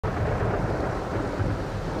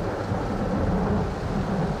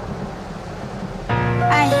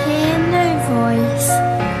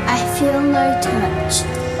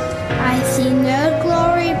I see no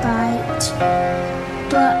glory bright,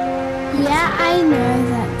 but yet I know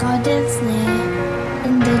that God is near.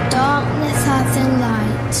 In the darkness as in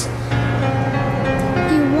light,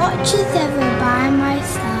 He watches ever by my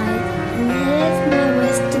side and hears my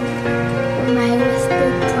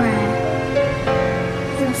whispered prayer.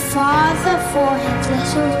 The Father for His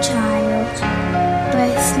little child,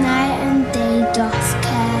 both night and day doth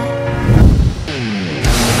care.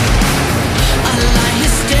 I lie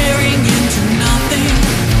here staring into nothing.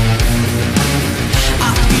 I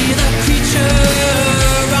feel the creature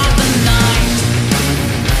of the night.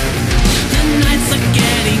 The nights are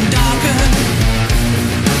getting darker.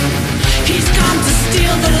 He's come to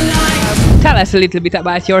steal the light. Tell us a little bit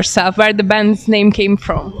about yourself, where the band's name came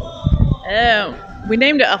from. We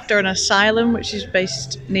named it after an asylum which is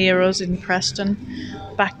based near us in Preston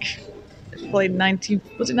back probably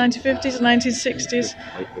 1950s or 1960s?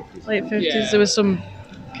 Late 50s. Yeah. There was some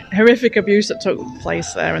horrific abuse that took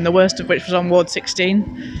place there, and the worst of which was on Ward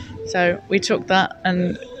 16. So we took that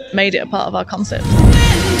and made it a part of our concept.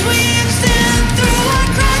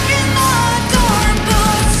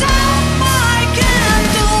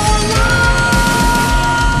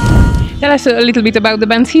 Tell us a little bit about the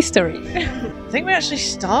band's history. I think we actually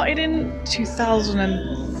started in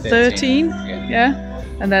 2013, yeah.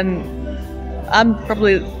 And then I'm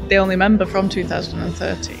probably the only member from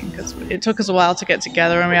 2013 because it took us a while to get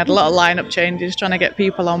together and we had a lot of lineup changes trying to get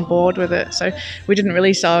people on board with it. So we didn't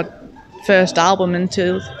release our first album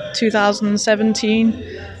until 2017,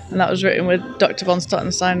 and that was written with Dr. Von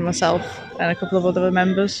Stottenstein and myself and a couple of other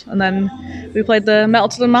members. And then we played the Metal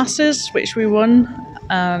to the Masses, which we won,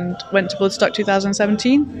 and went to Bloodstock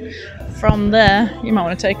 2017. From there, you might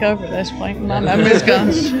want to take over at this point. My memory's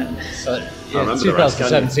gone. So, yeah,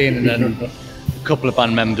 2017, and then a couple of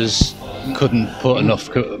band members couldn't put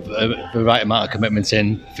the right amount of commitment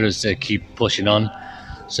in for us to keep pushing on.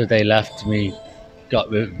 So they left. We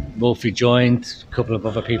got Wolfie joined, a couple of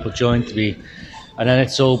other people joined. And then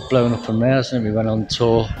it's all blown up from there. So we went on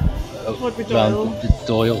tour around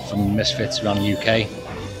Doyle from Misfits around the UK.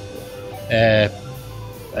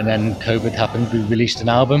 And then COVID happened. We released an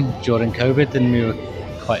album during COVID, and we were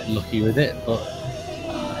quite lucky with it. But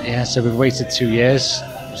yeah, so we've waited 2 years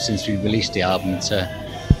since we released the album to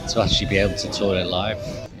actually be able to tour it live.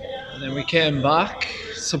 And then we came back,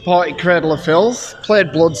 supported Cradle of Filth,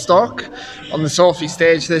 played Bloodstock on the Sophie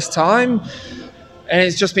stage this time, and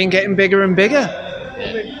it's just been getting bigger and bigger.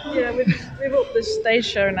 We've upped the stage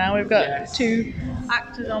show now. We've got 2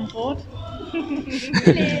 actors on board.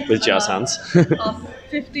 With jazz hands. Our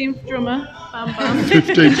 15th drummer, Bam Bam.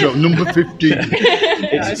 15th drummer, number 15.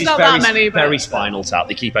 It's not very, that many, but very Spinal Tap.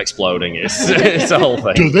 They keep exploding. It's a whole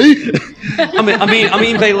thing. Do they? I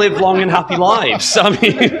mean, they live long and happy lives. I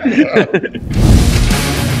mean.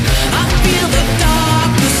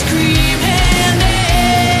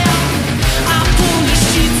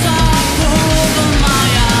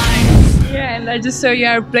 I just saw you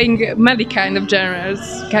are playing many kind of genres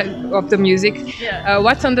of the music. Yeah.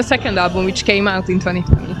 What's on the second album, which came out in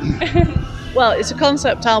 2020? Well, it's a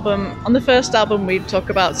concept album. On the first album, we talk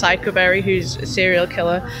about Psychoberrie, who's a serial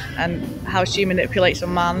killer, and how she manipulates a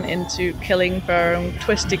man into killing for her own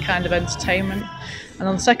twisted kind of entertainment. And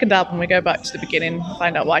on the second album, we go back to the beginning,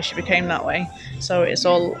 find out why she became that way. So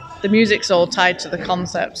the music's all tied to the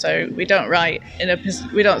concept. So we don't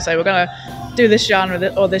we don't say we're going to do this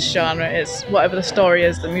genre or this genre. It's whatever the story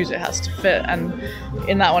is, the music has to fit. And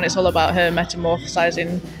in that one, it's all about her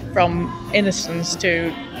metamorphosizing from innocence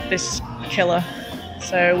to this killer.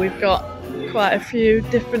 So we've got quite a few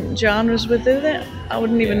different genres within it. I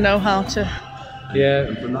wouldn't even know how to. Yeah,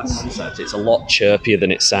 and from that concept, it's a lot chirpier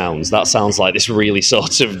than it sounds. That sounds like this really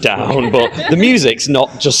sort of down, but the music's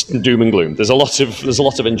not just doom and gloom. There's a lot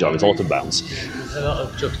of enjoyment, a lot of bounce. There's a lot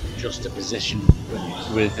of juxtaposition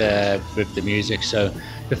with the music. So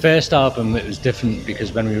the first album, it was different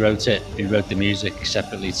because when we wrote it, we wrote the music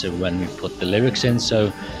separately to when we put the lyrics in.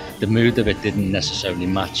 So the mood of it didn't necessarily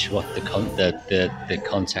match what the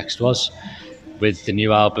context was. With the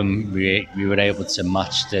new album, we were able to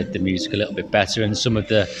match the music a little bit better, and some of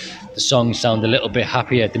the songs sound a little bit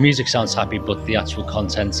happier. The music sounds happy, but the actual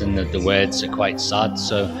content and the words are quite sad.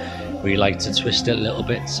 So we like to twist it a little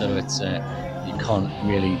bit, so it's you can't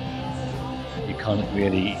really.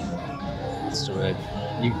 What's the word?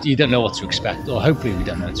 You don't know what to expect, or hopefully we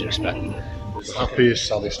don't know what to expect. The happiest,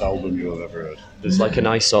 saddest album you have ever heard. There's like a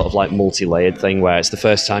nice sort of like multi-layered thing where it's the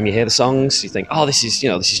first time you hear the songs, you think, oh, this is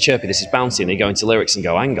chirpy, this is bouncy, and you go into lyrics and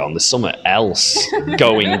go, hang on, there's something else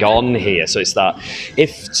going on here. So it's that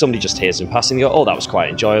if somebody just hears in passing, you go, oh, that was quite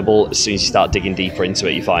enjoyable. As soon as you start digging deeper into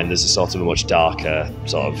it, you find there's a sort of a much darker,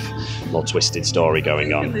 sort of more twisted story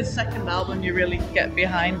going on. In this second album, you really get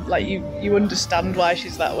behind, like you understand why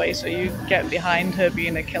she's that way, so you get behind her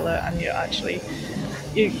being a killer, and you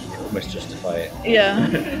Almost justify it. Yeah.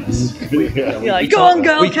 You're like, go on,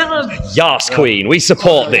 girl, kill him. Yas, Queen, we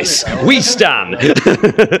support this. We stand. It's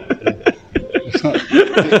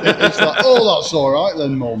like, oh, that's all right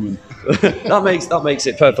then, moment. that makes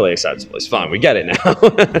it perfectly acceptable. It's fine. We get it now. They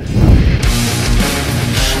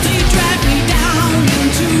drag me down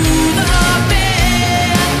into the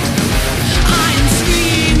bed. I'm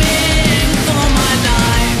screaming for my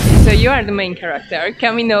life. So you are the main character.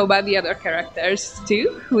 Can we know about the other characters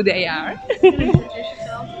too? Who they are?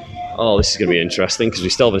 Oh, this is going to be interesting because we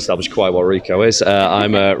still haven't established quite what Rico is.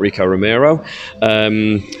 I'm Rico Romero.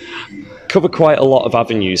 Cover quite a lot of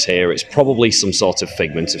avenues here. It's probably some sort of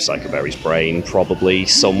figment of Psychoberrie's brain, probably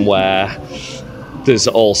somewhere. There's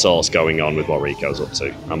all sorts going on with what Rico's up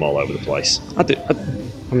to. I'm all over the place. I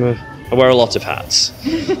wear a lot of hats.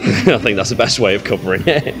 I think that's the best way of covering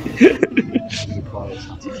it.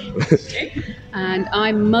 And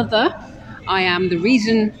I'm Mother. I am the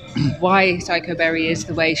reason why Psychoberrie is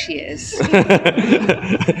the way she is.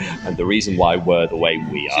 And the reason why we're the way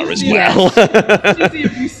we are as well. Yes.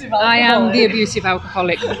 She's the abusive alcoholic. I am the abusive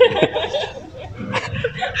alcoholic.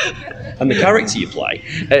 And the character you play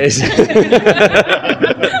is...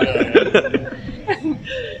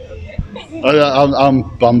 I'm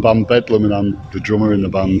Bam Bam Bedlam, and I'm the drummer in the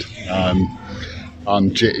band.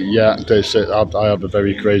 And yeah, they say I have a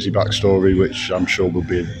very crazy backstory, which I'm sure will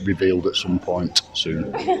be revealed at some point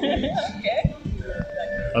soon. And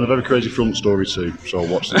a very crazy front story too, so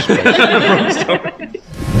watch this space. Front story.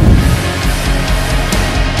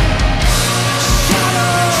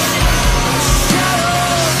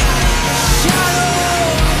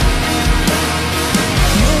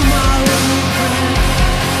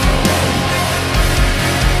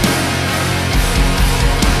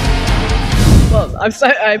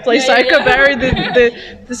 I play Psychoberrie,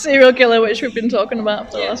 the serial killer, which we've been talking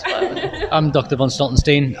about for the last 5 minutes. I'm Dr. von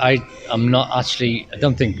Stoltenstein. I'm not actually. I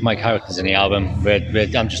don't think my character's in the album.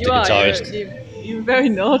 I'm just a guitarist. You're very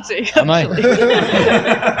naughty. Am I?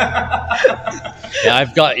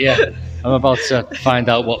 Yeah, I'm about to find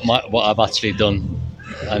out what I've actually done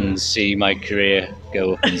and see my career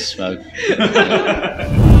go up in smoke.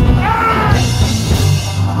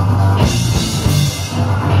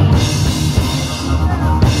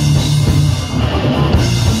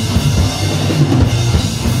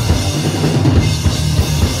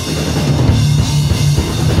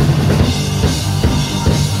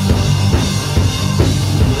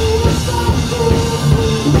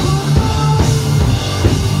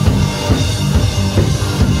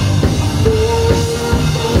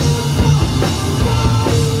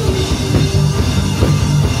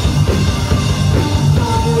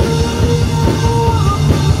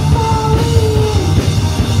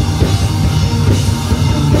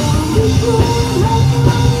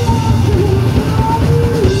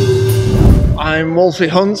 I'm Wolfie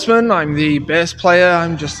Huntsman, I'm the bass player,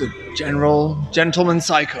 I'm just a general gentleman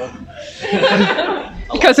psycho.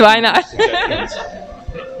 Because why not?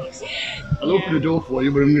 I'll open the door for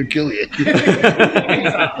you, but I'm going to kill you.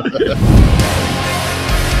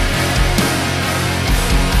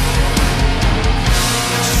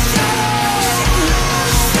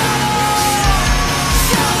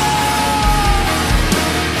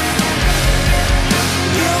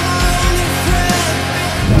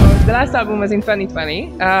 The last album was in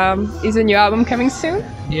 2020. Is a new album coming soon?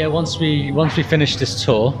 Yeah, once we finish this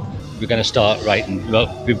tour, we're going to start writing. Well,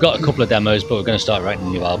 we've got a couple of demos, but we're going to start writing a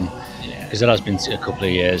new album because it has been a couple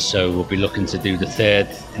of years. So we'll be looking to do the third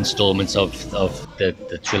instalment of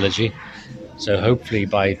the trilogy. So hopefully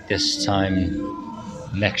by this time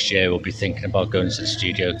next year, we'll be thinking about going to the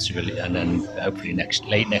studio to really, and then hopefully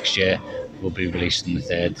late next year, we'll be releasing the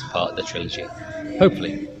third part of the trilogy.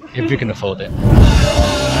 Hopefully, if we can afford it.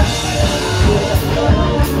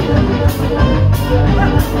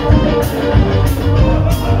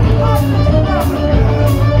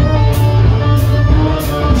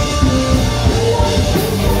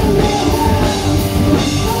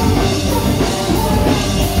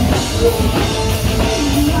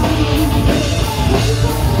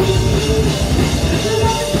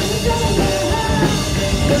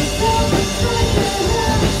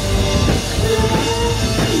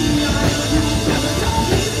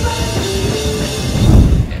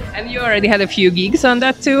 already had a few gigs on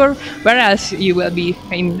that tour. Where else you will be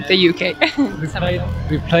in the UK?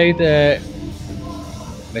 We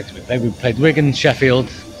played Wigan, Sheffield,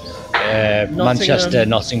 Manchester,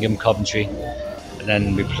 Nottingham, Coventry, and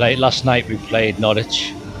then we played last night. We played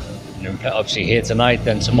Norwich, and then we play, obviously here tonight.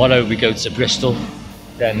 Then tomorrow we go to Bristol.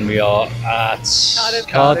 Then we are at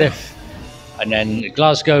Cardiff, and then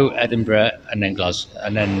Glasgow, Edinburgh, and then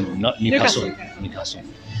Newcastle.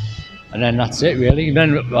 And then that's it really. And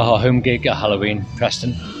then our home gig at Halloween,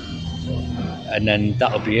 Preston. And then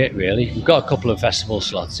that'll be it really. We've got a couple of festival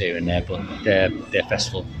slots here and there, but they're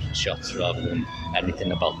festival shots rather than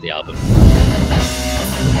anything about the album.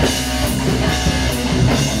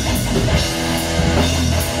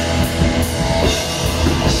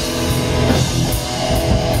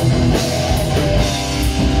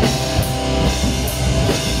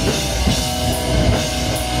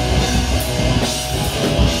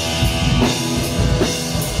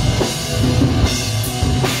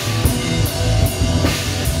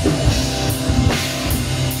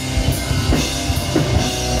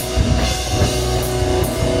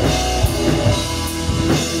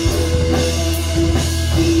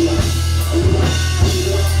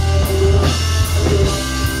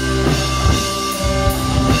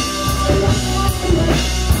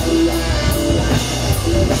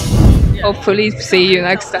 Hopefully see you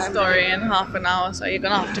next time. Story in half an hour, so you're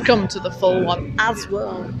gonna have to come to the full one as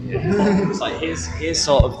well. It's like here's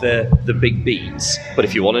sort of the big beats, but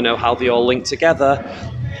if you want to know how they all link together,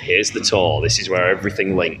 here's the tour. This is where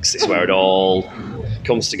everything links. This is where it all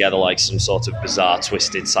comes together like some sort of bizarre,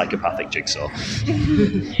 twisted, psychopathic jigsaw.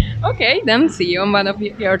 Okay, then see you on one of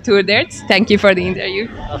your tour dates. Thank you for the interview.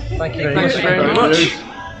 Thank you very much.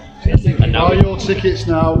 And now your tickets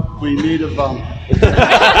now. We need a van.